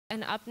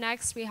And up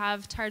next, we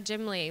have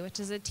Tarjimly, which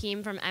is a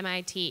team from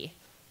MIT.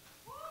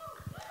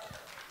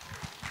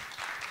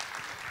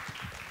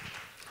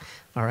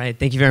 All right,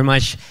 thank you very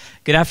much.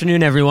 Good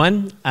afternoon,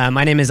 everyone.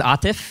 My name is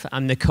Atif.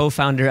 I'm the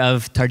co-founder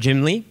of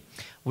Tarjimly.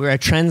 We're a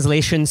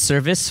translation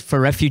service for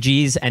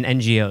refugees and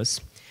NGOs.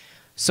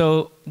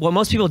 So what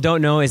most people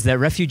don't know is that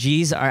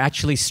refugees are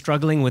actually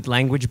struggling with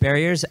language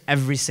barriers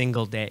every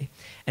single day.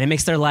 And it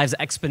makes their lives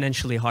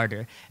exponentially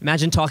harder.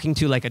 Imagine talking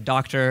to like a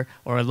doctor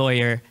or a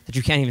lawyer that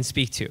you can't even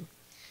speak to.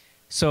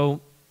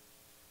 So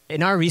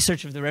in our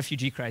research of the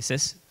refugee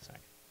crisis,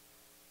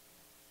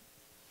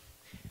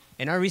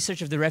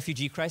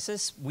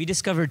 we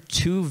discovered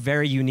two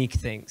very unique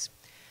things.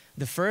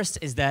 The first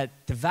is that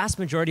the vast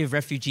majority of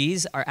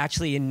refugees are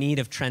actually in need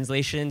of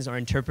translations or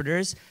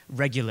interpreters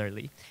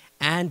regularly.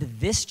 And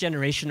this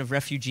generation of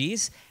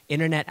refugees,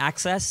 internet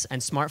access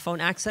and smartphone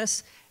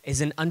access, is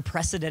an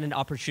unprecedented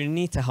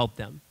opportunity to help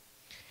them.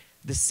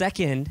 The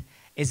second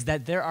is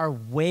that there are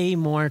way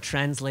more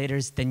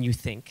translators than you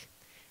think.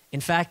 In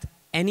fact,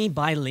 any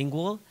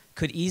bilingual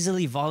could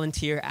easily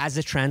volunteer as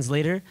a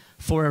translator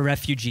for a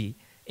refugee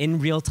in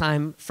real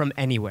time from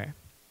anywhere.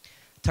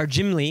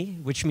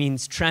 Tarjimly, which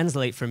means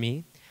translate for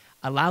me,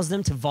 allows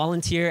them to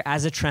volunteer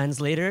as a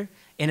translator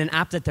in an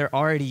app that they're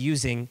already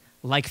using,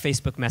 like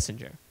Facebook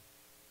Messenger.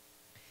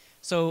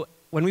 So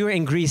when we were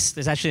in Greece,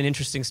 there's actually an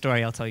interesting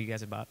story I'll tell you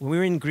guys about. When we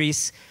were in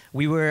Greece,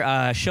 we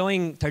were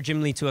showing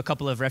Tarjimly to a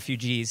couple of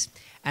refugees,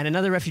 and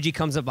another refugee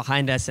comes up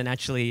behind us and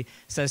actually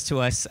says to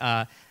us,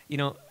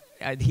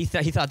 he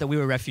thought that we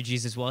were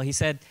refugees as well. He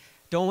said,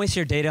 "Don't waste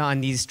your data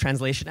on these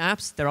translation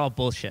apps. They're all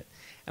bullshit."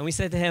 And we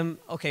said to him,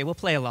 "Okay, we'll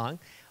play along."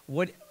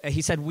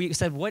 We said,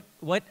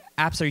 what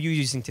apps are you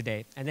using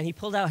today? And then he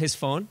pulled out his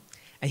phone,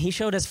 and he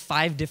showed us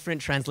 5 different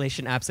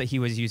translation apps that he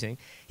was using.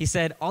 He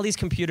said, all these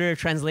computer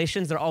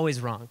translations, they're always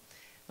wrong.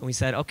 And we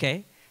said,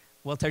 okay,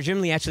 well,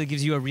 Tarjimly actually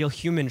gives you a real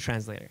human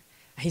translator.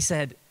 He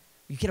said,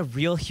 you get a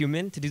real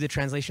human to do the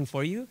translation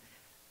for you?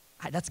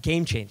 That's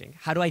game-changing.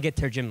 How do I get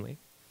Tarjimly?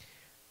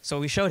 So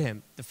we showed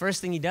him. The first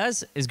thing he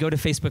does is go to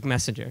Facebook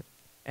Messenger.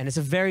 And it's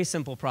a very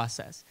simple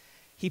process.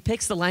 He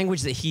picks the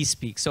language that he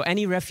speaks. So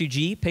any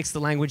refugee picks the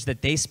language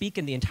that they speak,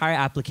 and the entire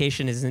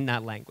application is in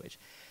that language.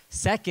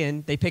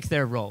 Second, they pick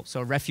their role.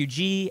 So a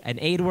refugee, an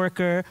aid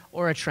worker,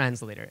 or a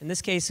translator. In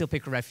this case, he'll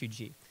pick a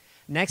refugee.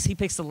 Next, he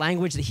picks the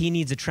language that he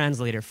needs a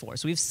translator for.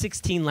 So we have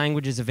 16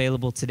 languages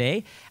available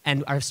today,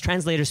 and our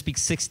translator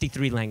speaks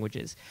 63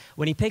 languages.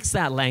 When he picks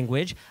that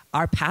language,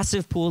 our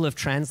passive pool of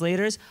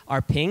translators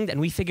are pinged, and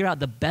we figure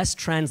out the best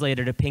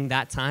translator to ping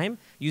that time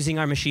using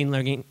our machine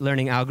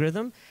learning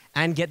algorithm,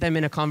 and get them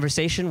in a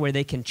conversation where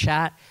they can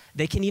chat.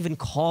 They can even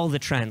call the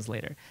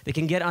translator. They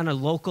can get on a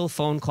local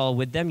phone call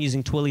with them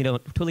using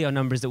Twilio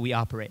numbers that we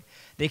operate.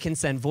 They can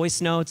send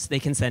voice notes, they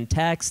can send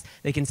text,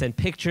 they can send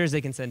pictures, they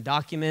can send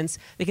documents,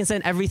 they can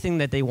send everything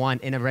that they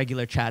want in a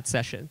regular chat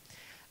session.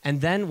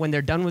 And then when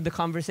they're done with the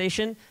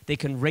conversation, they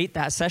can rate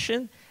that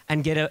session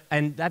and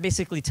and that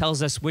basically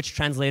tells us which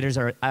translators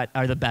are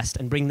the best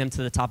and bring them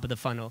to the top of the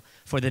funnel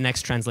for the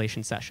next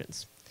translation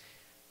sessions.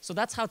 So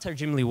that's how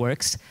Tarjimly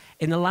works.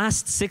 In the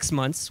last 6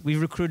 months,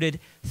 we've recruited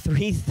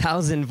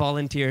 3,000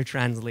 volunteer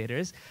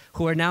translators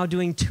who are now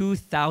doing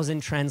 2,000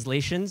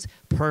 translations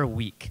per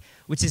week,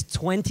 which is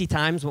 20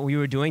 times what we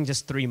were doing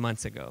just 3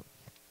 months ago.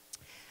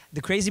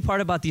 The crazy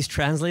part about these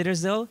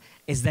translators, though,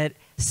 is that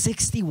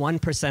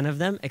 61% of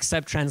them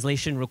accept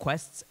translation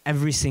requests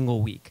every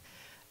single week.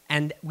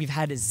 And we've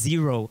had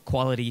 0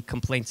 quality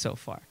complaints so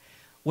far,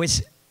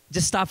 which,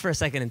 just stop for a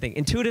second and think.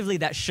 Intuitively,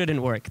 that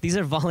shouldn't work. These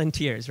are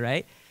volunteers,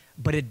 right?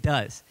 But it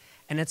does.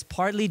 And it's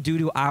partly due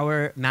to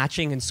our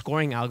matching and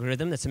scoring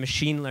algorithm that's a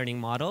machine learning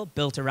model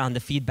built around the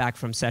feedback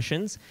from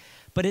sessions.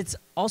 But it's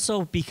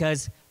also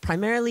because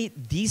primarily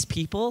these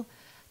people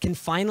can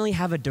finally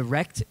have a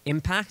direct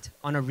impact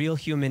on a real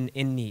human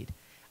in need.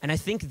 And I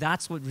think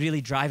that's what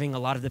really driving a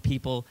lot of the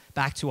people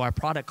back to our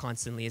product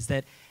constantly, is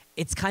that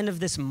it's kind of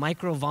this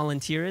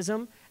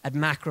micro-volunteerism at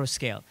macro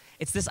scale.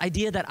 It's this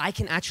idea that I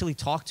can actually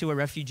talk to a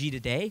refugee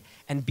today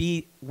and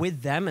be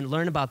with them and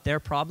learn about their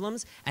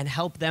problems and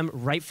help them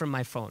right from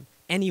my phone,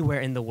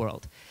 anywhere in the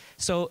world.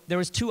 So there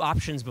was 2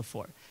 options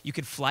before. You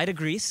could fly to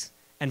Greece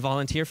and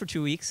volunteer for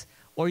 2 weeks,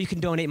 or you can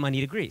donate money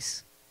to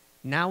Greece.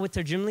 Now with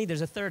Tarjimly,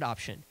 there's a third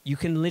option. You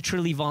can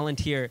literally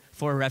volunteer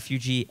for a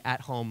refugee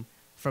at home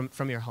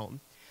from your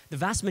home. The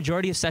vast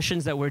majority of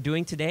sessions that we're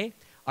doing today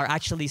are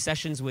actually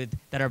sessions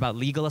that are about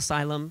legal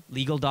asylum,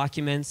 legal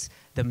documents,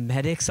 the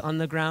medics on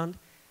the ground,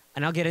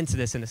 and I'll get into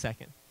this in a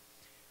second.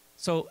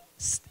 So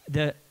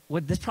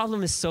this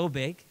problem is so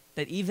big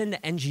that even the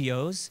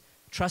NGOs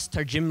trust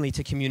Tarjimly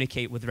to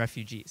communicate with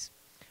refugees.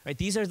 Right?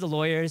 These are the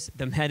lawyers,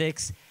 the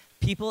medics,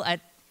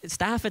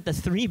 staff at the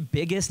 3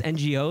 biggest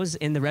NGOs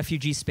in the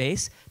refugee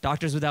space,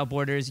 Doctors Without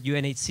Borders,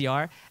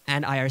 UNHCR,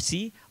 and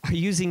IRC, are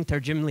using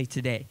Tarjimly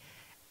today.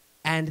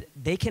 And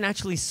they can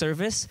actually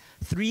service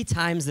 3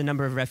 times the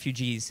number of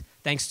refugees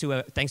thanks to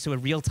a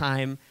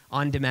real-time,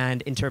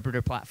 on-demand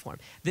interpreter platform.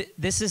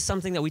 This is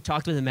something that we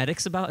talked with the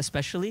medics about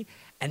especially,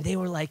 and they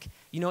were like,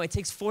 you know, it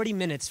takes 40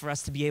 minutes for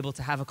us to be able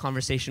to have a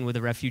conversation with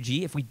a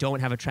refugee if we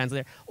don't have a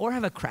translator or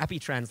have a crappy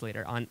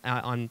translator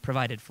on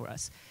provided for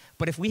us.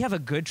 But if we have a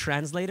good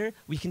translator,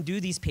 we can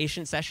do these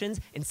patient sessions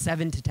in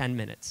 7 to 10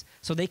 minutes.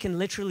 So they can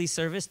literally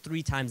service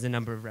 3 times the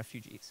number of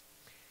refugees.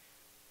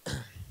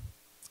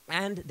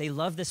 And they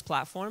love this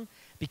platform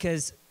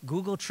because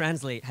Google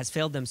Translate has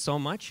failed them so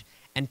much,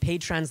 and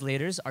paid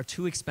translators are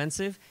too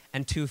expensive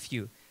and too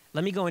few.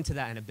 Let me go into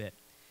that in a bit.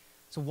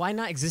 So why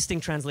not existing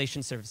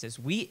translation services?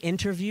 We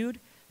interviewed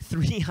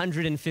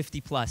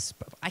 350 plus,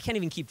 I can't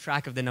even keep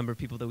track of the number of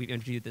people that we've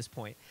interviewed at this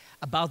point,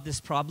 about this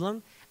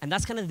problem, and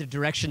that's kind of the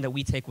direction that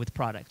we take with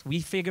product.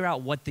 We figure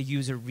out what the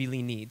user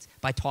really needs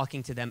by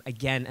talking to them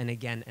again and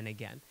again and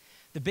again.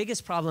 The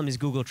biggest problem is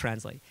Google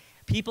Translate.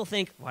 People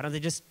think, why don't they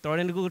just throw it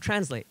into Google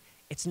Translate?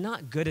 It's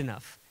not good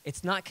enough.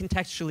 It's not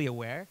contextually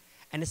aware,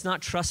 and it's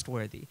not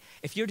trustworthy.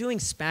 If you're doing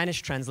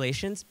Spanish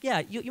translations,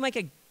 yeah, you might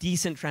get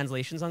decent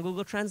translations on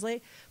Google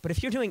Translate, but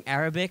if you're doing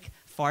Arabic,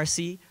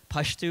 Farsi,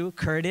 Pashto,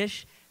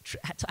 Kurdish,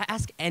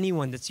 ask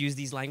anyone that's used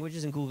these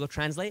languages in Google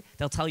Translate,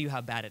 they'll tell you how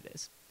bad it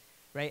is,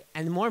 right?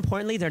 And more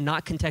importantly, they're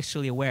not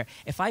contextually aware.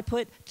 If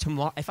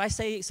I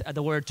say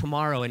the word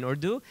tomorrow in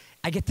Urdu,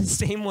 I get the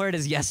same word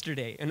as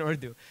yesterday in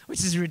Urdu, which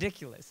is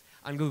ridiculous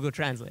on Google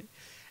Translate.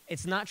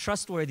 It's not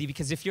trustworthy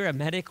because if you're a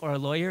medic or a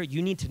lawyer,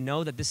 you need to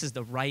know that this is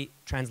the right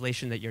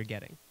translation that you're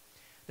getting.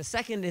 The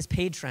second is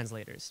paid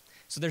translators.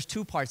 So there's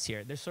 2 parts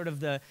here. There's sort of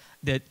the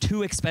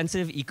too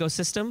expensive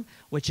ecosystem,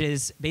 which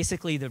is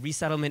basically the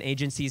resettlement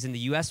agencies in the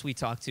US we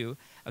talked to.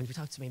 We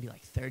talked to maybe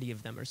like 30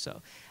 of them or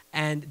so.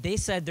 And they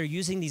said they're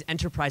using these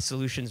enterprise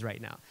solutions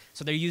right now.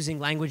 So they're using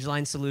language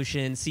line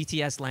solutions,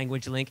 CTS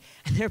language link,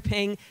 and they're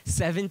paying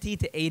 $70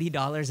 to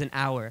 $80 an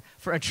hour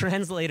for a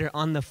translator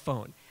on the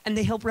phone. And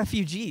they help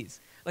refugees.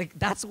 Like,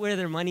 that's where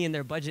their money and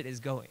their budget is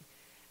going.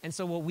 And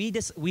so what we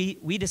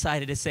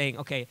decided is saying,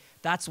 okay,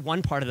 that's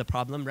one part of the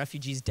problem,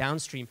 refugees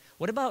downstream.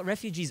 What about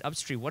refugees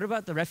upstream? What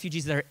about the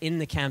refugees that are in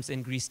the camps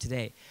in Greece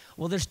today?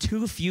 Well, there's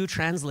too few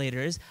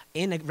translators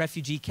in a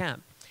refugee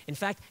camp. In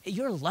fact,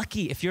 you're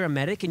lucky if you're a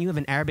medic and you have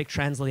an Arabic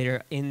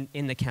translator in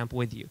the camp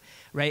with you,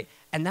 right?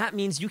 And that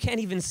means you can't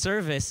even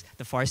service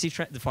the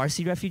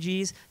Farsi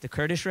refugees, the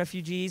Kurdish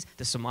refugees,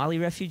 the Somali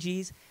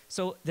refugees.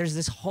 So there's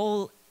this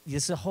whole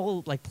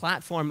like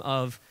platform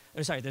of,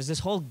 there's this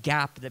whole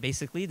gap that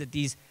basically that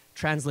these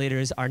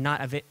translators are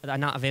not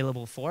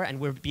available for, and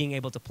we're being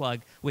able to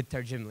plug with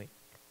Tarjimly.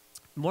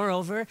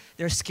 Moreover,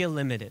 they're skill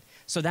limited.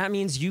 So that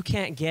means you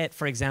can't get,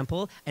 for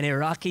example, an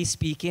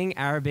Iraqi-speaking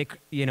Arabic,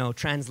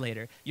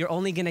 translator. You're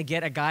only going to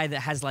get a guy that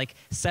has like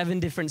 7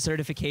 different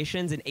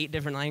certifications in 8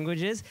 different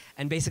languages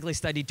and basically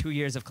studied 2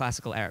 years of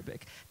classical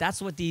Arabic.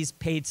 That's what these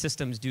paid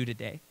systems do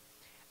today.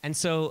 And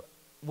so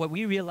what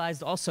we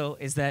realized also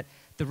is that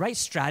the right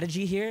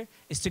strategy here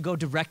is to go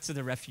direct to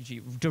the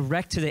refugee,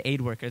 direct to the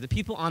aid worker, the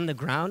people on the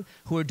ground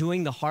who are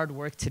doing the hard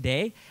work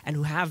today and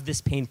who have this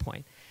pain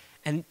point.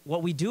 And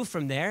what we do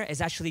from there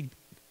is actually,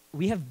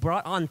 we have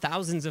brought on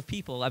thousands of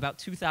people, about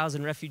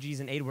 2,000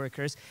 refugees and aid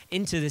workers,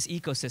 into this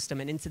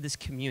ecosystem and into this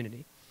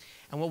community.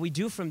 And what we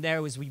do from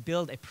there is we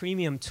build a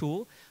premium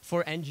tool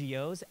for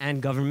NGOs and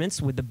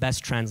governments with the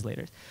best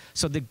translators.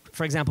 So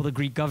for example, the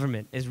Greek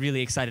government is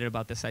really excited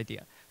about this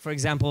idea. For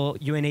example,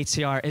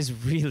 UNHCR is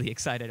really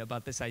excited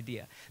about this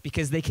idea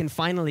because they can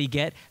finally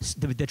get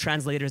the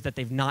translators that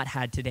they've not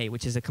had today,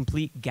 which is a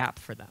complete gap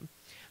for them.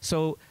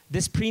 So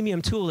this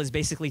premium tool is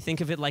basically,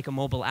 think of it like a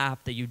mobile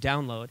app that you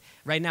download.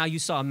 Right now you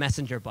saw a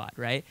messenger bot,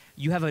 right?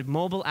 You have a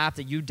mobile app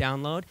that you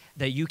download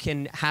that you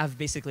can have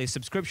basically a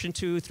subscription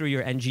to through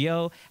your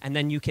NGO, and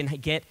then you can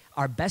get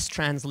our best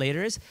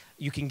translators.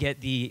 You can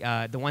get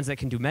the ones that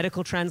can do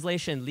medical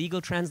translation,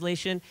 legal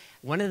translation.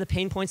 One of the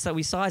pain points that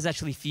we saw is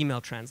actually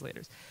female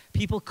translators.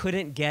 People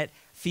couldn't get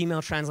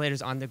female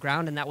translators on the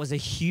ground, and that was a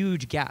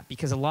huge gap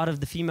because a lot of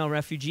the female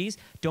refugees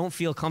don't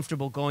feel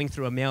comfortable going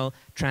through a male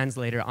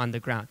translator on the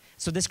ground.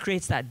 So this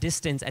creates that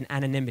distance and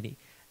anonymity.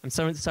 I'm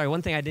sorry,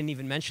 one thing I didn't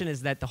even mention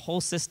is that the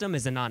whole system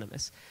is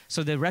anonymous.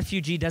 So the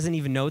refugee doesn't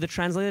even know the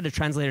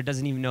translator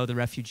doesn't even know the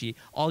refugee.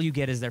 All you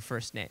get is their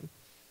first name.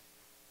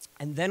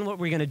 And then what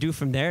we're going to do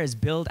from there is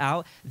build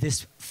out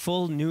this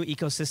full new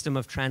ecosystem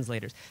of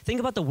translators. Think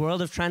about the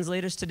world of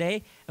translators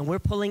today, and we're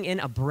pulling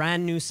in a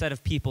brand new set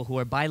of people who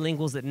are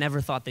bilinguals that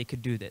never thought they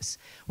could do this.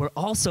 We're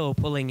also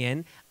pulling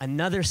in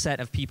another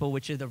set of people,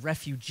 which are the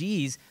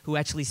refugees who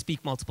actually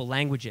speak multiple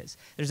languages.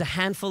 There's a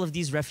handful of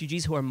these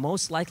refugees who are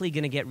most likely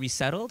going to get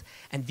resettled,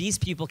 and these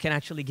people can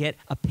actually get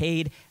a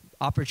paid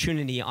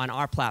opportunity on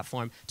our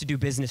platform to do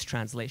business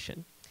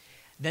translation.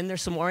 Then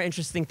there's some more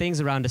interesting things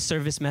around a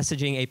service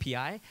messaging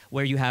API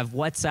where you have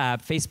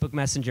WhatsApp, Facebook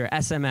Messenger,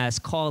 SMS,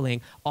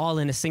 calling, all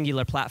in a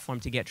singular platform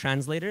to get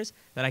translators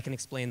that I can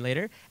explain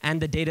later,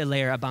 and the data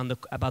layer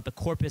about the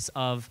corpus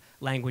of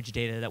language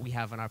data that we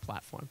have on our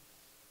platform.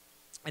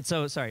 And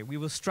so, sorry, we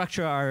will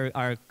structure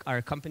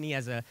our company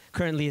as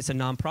currently it's a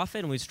nonprofit,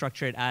 and we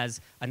structure it as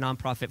a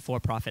nonprofit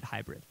for-profit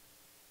hybrid.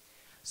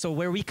 So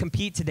where we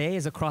compete today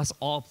is across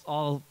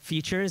all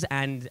features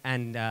and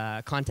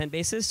content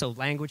bases, so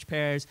language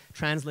pairs,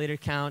 translator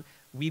count.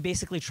 We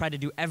basically try to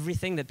do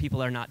everything that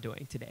people are not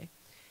doing today.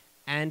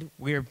 And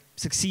we're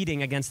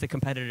succeeding against the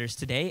competitors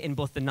today in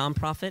both the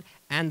nonprofit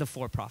and the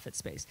for-profit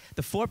space.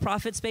 The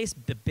for-profit space,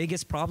 the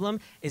biggest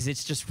problem is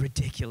it's just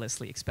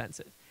ridiculously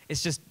expensive.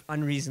 It's just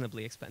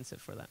unreasonably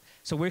expensive for them.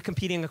 So we're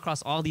competing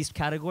across all these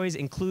categories,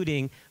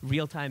 including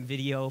real-time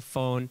video,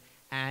 phone,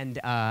 and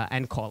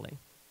calling.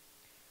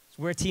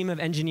 So we're a team of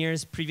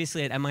engineers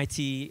previously at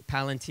MIT,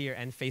 Palantir,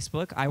 and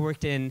Facebook. I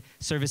worked in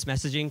service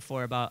messaging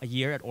for about a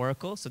year at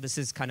Oracle, so this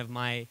is kind of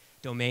my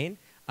domain.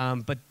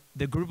 But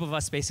the group of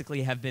us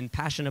basically have been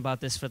passionate about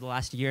this for the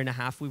last year and a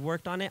half. We've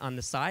worked on it on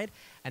the side,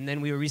 and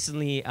then we were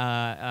recently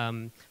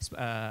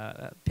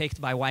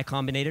picked by Y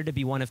Combinator to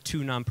be one of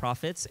 2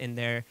 nonprofits in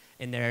their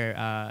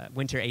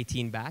Winter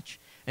 18 batch.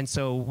 And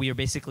so we are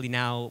basically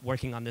now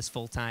working on this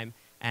full time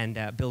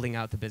and building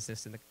out the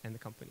business and the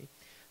company.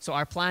 So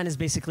our plan is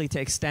basically to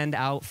extend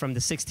out from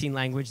the 16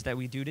 language that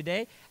we do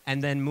today,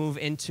 and then move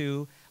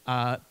into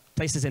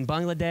places in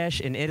Bangladesh,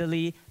 in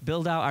Italy,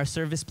 build out our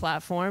service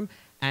platform,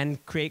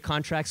 and create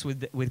contracts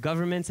with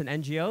governments and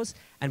NGOs,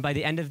 and by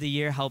the end of the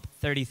year, help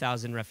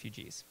 30,000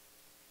 refugees.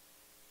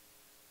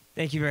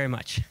 Thank you very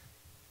much.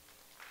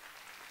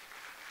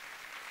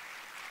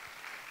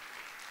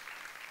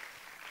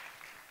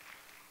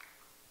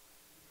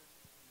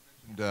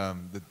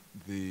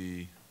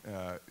 The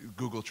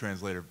Google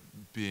Translator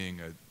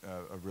being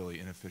a really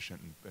inefficient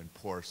and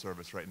poor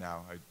service right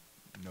now. I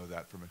know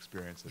that from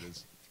experience. It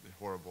is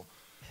horrible.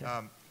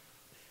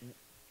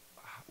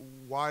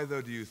 Why,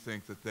 though, do you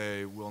think that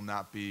they will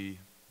not be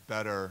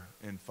better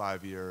in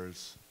 5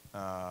 years,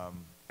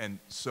 and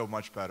so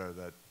much better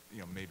that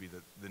maybe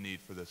the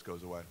need for this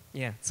goes away?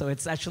 Yeah, so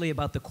it's actually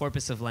about the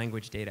corpus of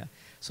language data.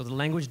 So the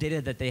language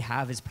data that they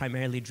have is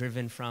primarily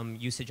driven from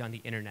usage on the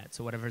internet.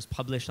 So whatever's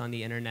published on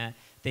the internet,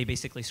 they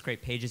basically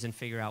scrape pages and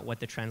figure out what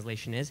the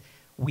translation is.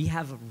 We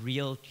have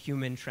real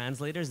human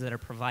translators that are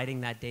providing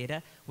that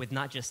data with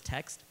not just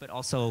text, but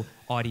also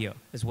audio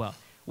as well,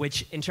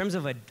 which in terms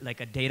of a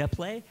data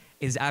play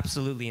is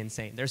absolutely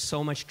insane. There's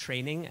so much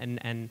training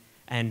and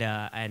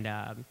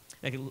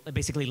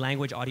basically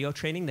language audio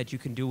training that you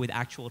can do with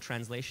actual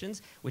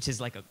translations, which is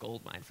like a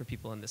gold mine for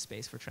people in the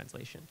space for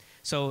translation.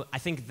 So I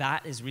think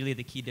that is really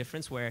the key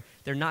difference, where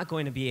they're not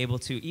going to be able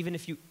to, even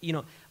if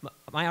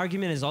my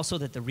argument is also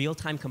that the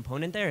real-time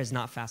component there is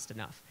not fast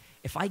enough.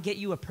 If I get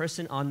you a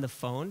person on the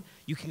phone,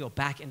 you can go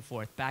back and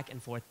forth, back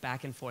and forth,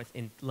 back and forth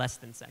in less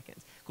than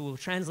seconds. Google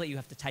Translate, you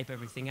have to type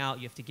everything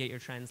out, you have to get your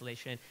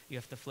translation, you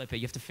have to flip it,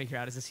 you have to figure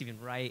out, is this even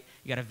right?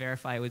 You got to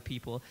verify it with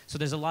people. So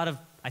there's a lot of,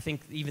 I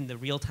think even the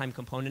real-time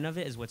component of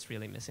it is what's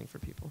really missing for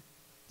people.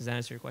 Does that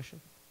answer your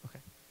question? Okay,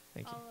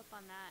 thank you. Follow up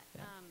on that.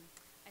 Yeah.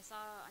 I saw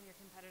on your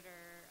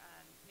competitor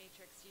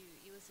matrix,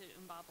 you listed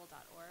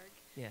umbabble.org.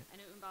 Yeah. I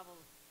know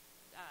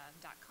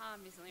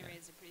umbabble.com recently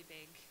raised a pretty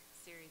big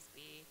Series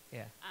B.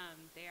 Yeah.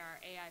 They are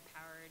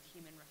AI-powered,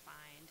 human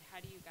refined. How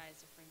do you guys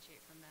differentiate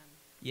from them?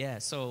 Yeah,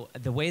 so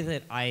the way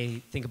that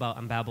I think about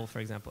Umbabble, for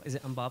example, is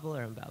it Umbabble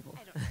or Umbabble?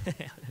 I don't know.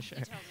 I'm not sure.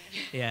 You tell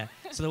me. Yeah,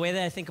 so the way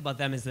that I think about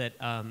them is that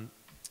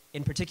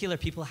in particular,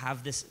 people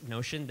have this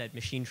notion that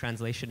machine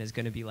translation is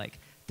going to be like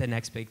the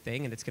next big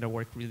thing and it's going to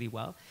work really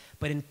well.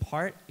 But in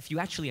part, if you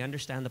actually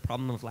understand the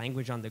problem of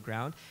language on the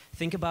ground,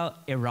 think about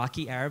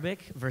Iraqi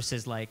Arabic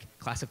versus like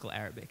classical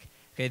Arabic.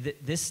 Okay,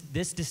 this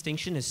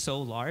distinction is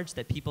so large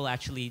that people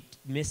actually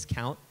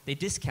discount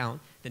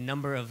the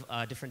number of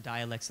different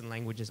dialects and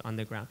languages on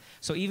the ground.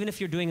 So even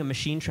if you're doing a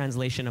machine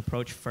translation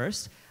approach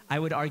first, I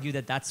would argue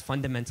that that's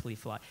fundamentally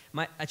flawed.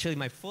 My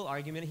full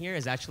argument here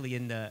is actually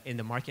in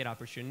the market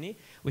opportunity,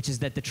 which is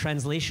that the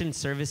translation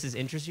services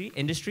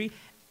industry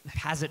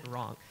has it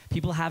wrong.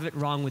 People have it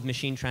wrong with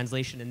machine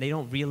translation, and they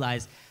don't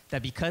realize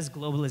that because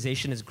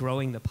globalization is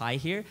growing the pie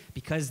here,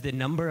 because the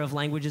number of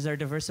languages are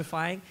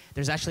diversifying,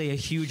 there's actually a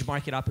huge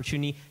market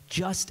opportunity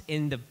just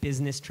in the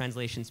business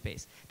translation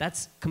space.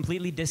 That's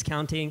completely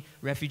discounting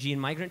refugee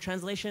and migrant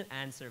translation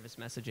and service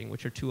messaging,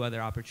 which are 2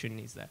 other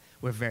opportunities that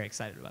we're very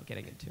excited about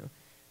getting into.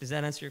 Does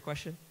that answer your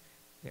question?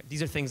 Okay.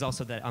 These are things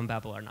also that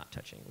Umbabble are not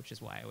touching, which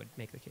is why I would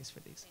make the case for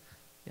these.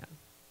 Yeah.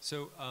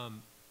 So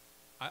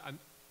I'm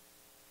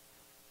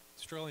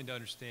struggling to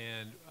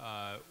understand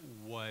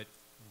what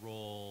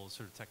role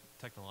sort of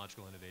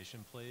technological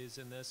innovation plays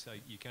in this.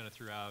 You kind of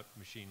threw out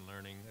machine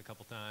learning a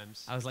couple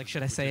times. I was like,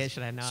 should I say it?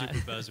 Should I not? Super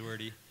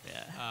buzzwordy.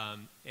 Yeah.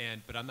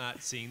 But I'm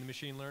not seeing the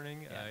machine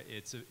learning. Yeah.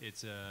 It's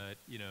a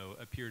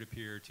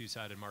peer-to-peer,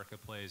 2-sided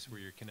marketplace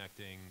where you're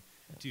connecting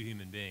 2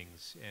 human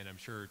beings, and I'm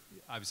sure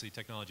obviously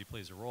technology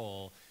plays a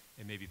role,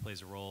 and maybe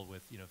plays a role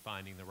with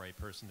finding the right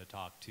person to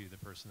talk to the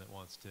person that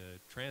wants to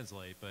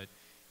translate. But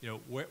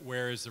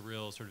where is the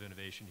real sort of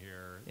innovation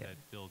here that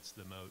builds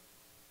the moat?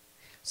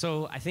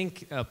 So I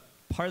think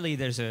partly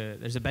there's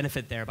a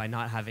benefit there by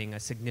not having a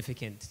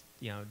significant,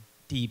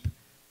 deep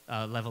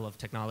level of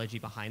technology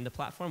behind the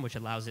platform, which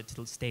allows it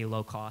to stay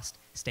low cost,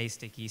 stay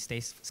sticky, stay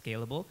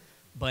scalable.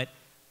 But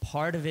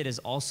part of it is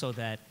also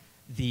that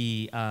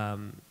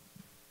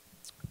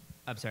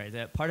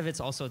part of it's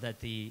also that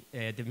the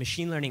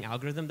machine learning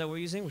algorithm that we're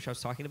using, which I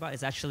was talking about,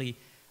 is actually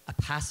a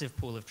passive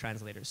pool of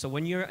translators. So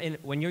when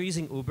you're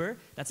using Uber,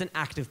 that's an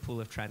active pool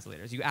of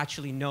translators. You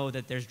actually know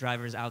that there's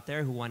drivers out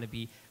there who want to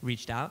be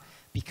reached out.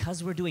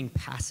 Because we're doing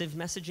passive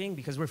messaging,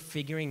 because we're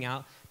figuring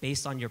out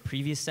based on your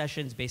previous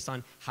sessions, based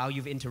on how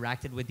you've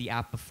interacted with the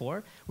app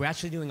before, we're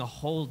actually doing a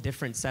whole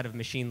different set of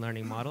machine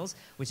learning models,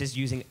 which is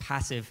using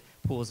passive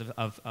pools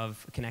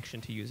of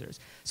connection to users.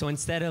 So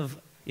instead of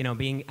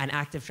being an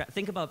active,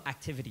 think about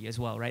activity as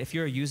well, right? If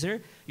you're a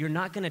user, you're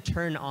not going to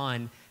turn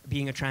on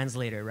being a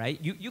translator, right?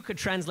 You could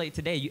translate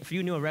today. If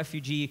you knew a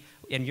refugee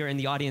and you're in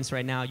the audience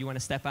right now, you want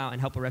to step out and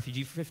help a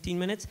refugee for 15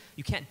 minutes,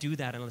 you can't do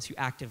that unless you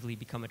actively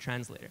become a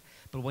translator.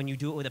 But when you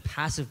do it with a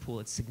passive pool,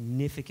 it's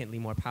significantly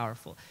more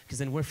powerful because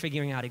then we're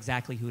figuring out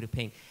exactly who to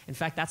ping. In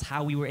fact, that's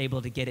how we were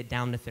able to get it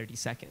down to 30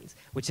 seconds,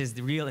 which is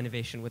the real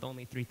innovation with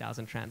only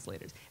 3,000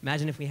 translators.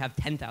 Imagine if we have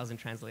 10,000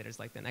 translators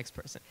like the next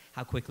person,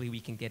 how quickly we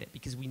can get it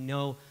because we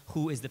know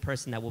who is the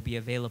person that will be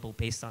available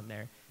based on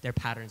their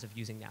patterns of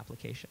using the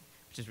application,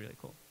 which is really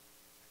cool.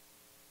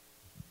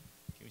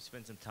 Can we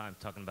spend some time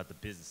talking about the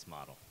business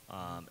model,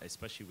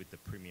 especially with the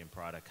premium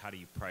product? How do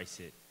you price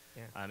it?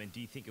 Yeah. And do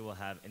you think it will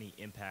have any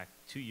impact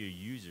to your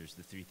users,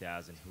 the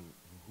 3,000 who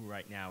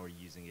right now are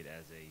using it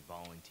as a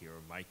volunteer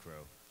or micro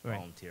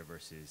volunteer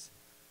versus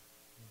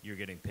you're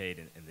getting paid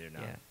and they're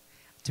not? Yeah.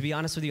 To be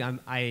honest with you,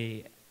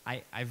 I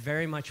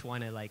very much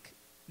want to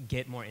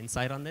get more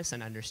insight on this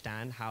and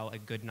understand how a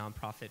good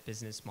nonprofit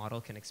business model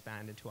can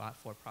expand into a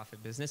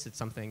for-profit business. It's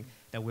something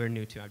that we're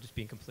new to. I'm just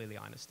being completely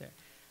honest there.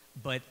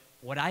 But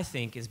what I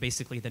think is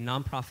basically the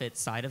nonprofit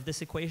side of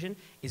this equation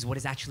is what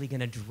is actually going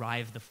to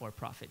drive the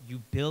for-profit.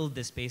 You build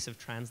this base of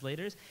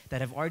translators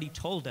that have already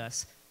told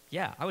us,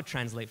 yeah, I would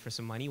translate for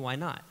some money. Why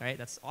not? Right?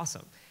 That's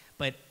awesome.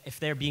 But if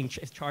they're being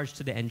charged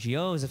to the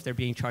NGOs, if they're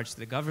being charged to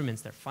the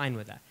governments, they're fine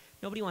with that.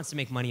 Nobody wants to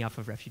make money off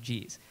of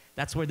refugees.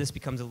 That's where this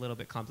becomes a little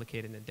bit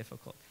complicated and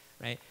difficult,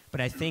 right?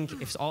 But I think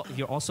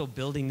you're also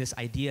building this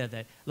idea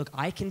that, look,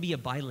 I can be a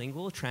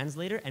bilingual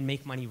translator and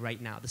make money right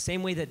now. The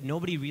same way that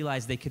nobody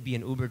realized they could be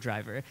an Uber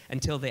driver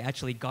until they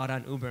actually got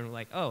on Uber and were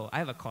like, oh, I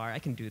have a car, I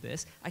can do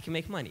this, I can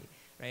make money,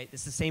 right?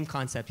 It's the same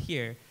concept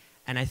here.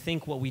 And I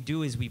think what we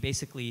do is we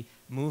basically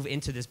move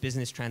into this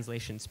business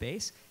translation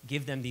space,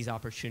 give them these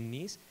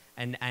opportunities,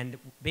 and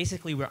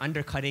basically we're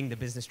undercutting the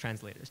business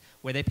translators.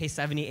 Where they pay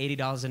 $70,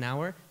 $80 an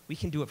hour, we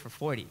can do it for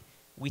 40.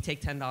 We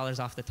take $10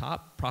 off the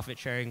top, profit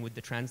sharing with the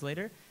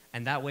translator,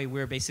 and that way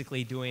we're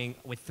basically doing,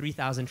 with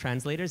 3,000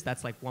 translators,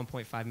 that's like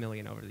 1.5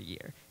 million over the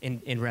year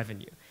in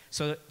revenue.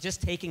 So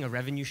just taking a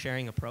revenue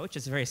sharing approach,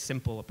 it's a very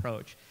simple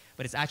approach,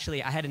 but it's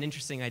actually, I had an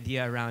interesting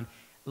idea around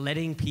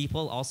letting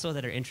people also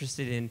that are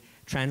interested in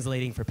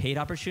translating for paid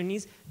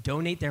opportunities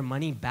donate their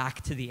money back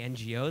to the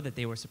NGO that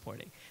they were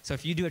supporting. So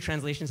if you do a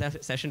translation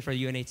session for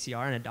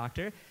UNHCR and a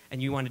doctor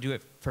and you want to do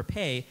it for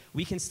pay,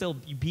 we can still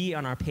be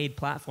on our paid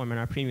platform and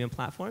our premium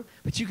platform,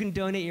 but you can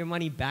donate your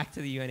money back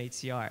to the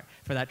UNHCR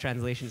for that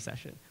translation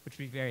session, which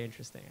would be very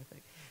interesting, I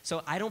think.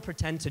 So I don't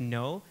pretend to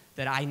know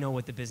that I know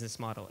what the business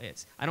model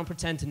is. I don't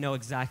pretend to know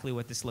exactly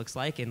what this looks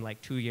like in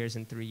like 2 years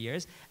and 3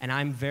 years. And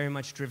I'm very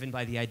much driven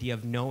by the idea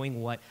of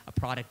knowing what a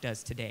product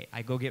does today.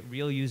 I go get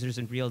real users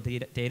and real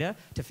data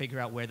to figure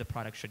out where the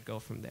product should go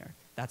from there.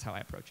 That's how I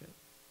approach it.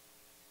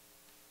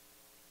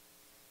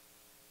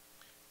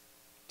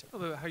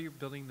 Tell about how you're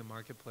building the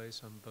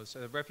marketplace on both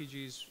sides.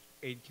 Refugees,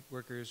 aid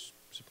workers,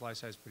 supply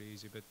side is pretty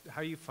easy, but how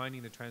are you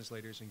finding the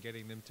translators and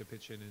getting them to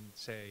pitch in and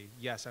say,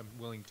 yes, I'm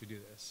willing to do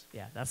this?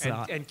 Yeah,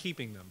 and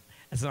keeping them.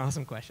 That's an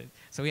awesome question.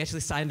 So we actually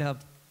signed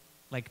up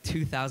like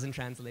 2,000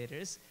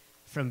 translators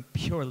from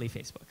purely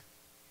Facebook.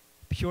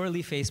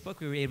 Purely Facebook,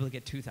 we were able to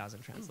get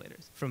 2,000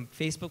 translators. From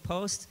Facebook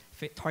posts,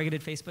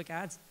 targeted Facebook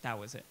ads, that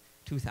was it.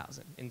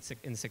 2,000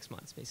 in 6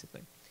 months,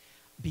 basically.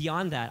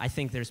 Beyond that, I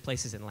think there's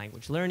places in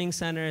language learning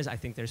centers. I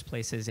think there's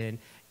places in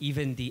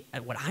even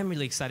what I'm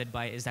really excited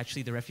by is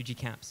actually the refugee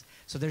camps.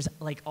 So there's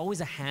like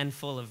always a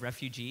handful of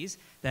refugees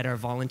that are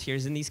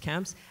volunteers in these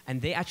camps, and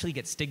they actually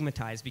get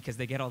stigmatized because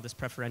they get all this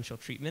preferential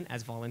treatment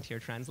as volunteer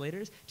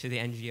translators to the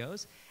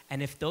NGOs.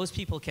 And if those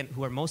people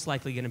who are most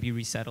likely going to be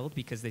resettled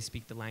because they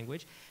speak the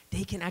language,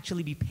 they can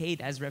actually be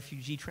paid as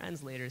refugee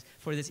translators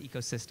for this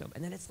ecosystem.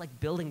 And then it's like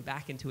building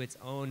back into its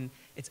own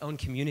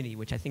community,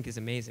 which I think is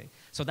amazing.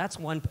 So that's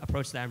one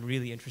approach that I'm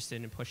really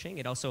interested in pushing.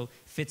 It also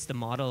fits the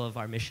model of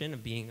our mission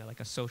of being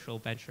like a social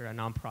venture, a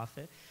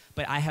nonprofit.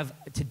 But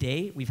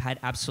today, we've had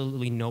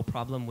absolutely no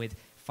problem with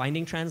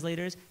finding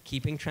translators,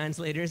 keeping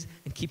translators,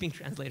 and keeping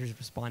translators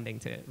responding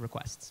to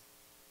requests.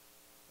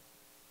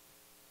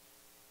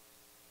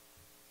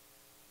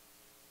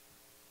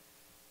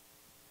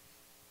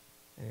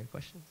 Any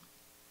questions?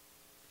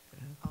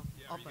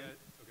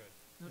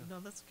 No,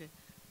 that's okay.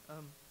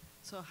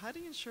 So how do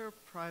you ensure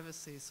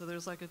privacy? So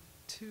there's like a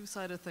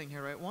two-sided thing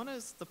here, right? One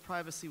is the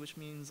privacy, which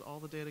means all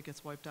the data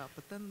gets wiped out.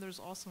 But then there's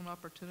also an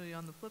opportunity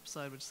on the flip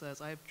side, which says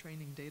I have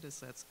training data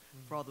sets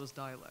for all those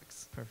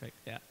dialects. Perfect.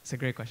 Yeah, it's a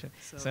great question.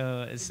 So-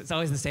 So it's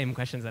always the same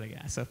questions that I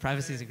get. So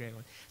privacy is a great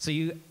one. So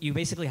you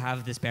basically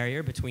have this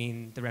barrier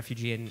between the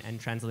refugee and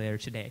translator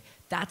today.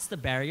 That's the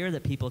barrier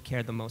that people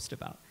care the most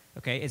about.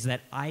 Okay, is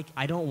that I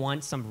don't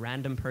want some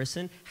random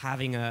person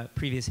having a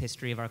previous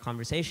history of our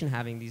conversation,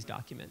 having these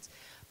documents.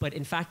 But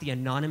in fact, the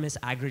anonymous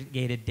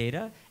aggregated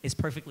data is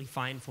perfectly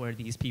fine for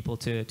these people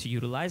to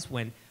utilize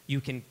when you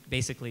can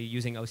basically,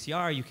 using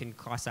OCR, you can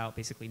cross out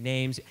basically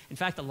names. In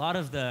fact, a lot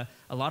of the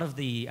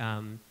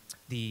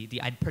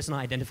personal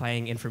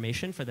identifying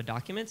information for the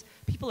documents,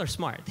 people are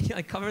smart.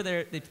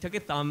 They took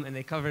a thumb and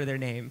they cover their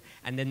name,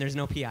 and then there's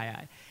no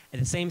PII.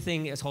 And the same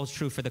thing holds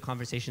true for the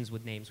conversations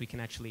with names. We can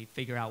actually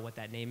figure out what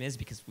that name is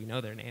because we know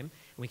their name.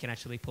 And we can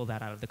actually pull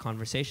that out of the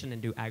conversation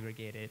and do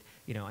aggregated,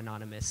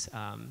 anonymous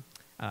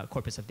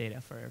corpus of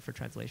data for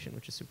translation,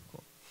 which is super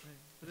cool. Right.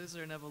 But is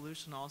there an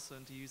evolution also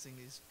into using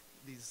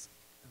these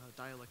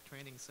dialect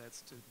training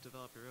sets to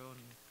develop your own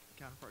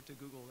counterpart to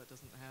Google that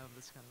doesn't have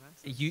this kind of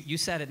access? You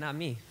said it, not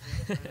me.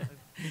 Yeah,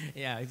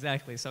 Yeah,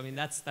 exactly. So I mean,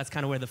 that's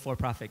kind of where the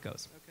for-profit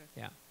goes. okay,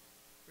 Yeah.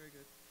 very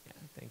good. Yeah.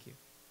 Thank you.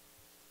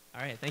 All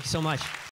right. Thank you so much.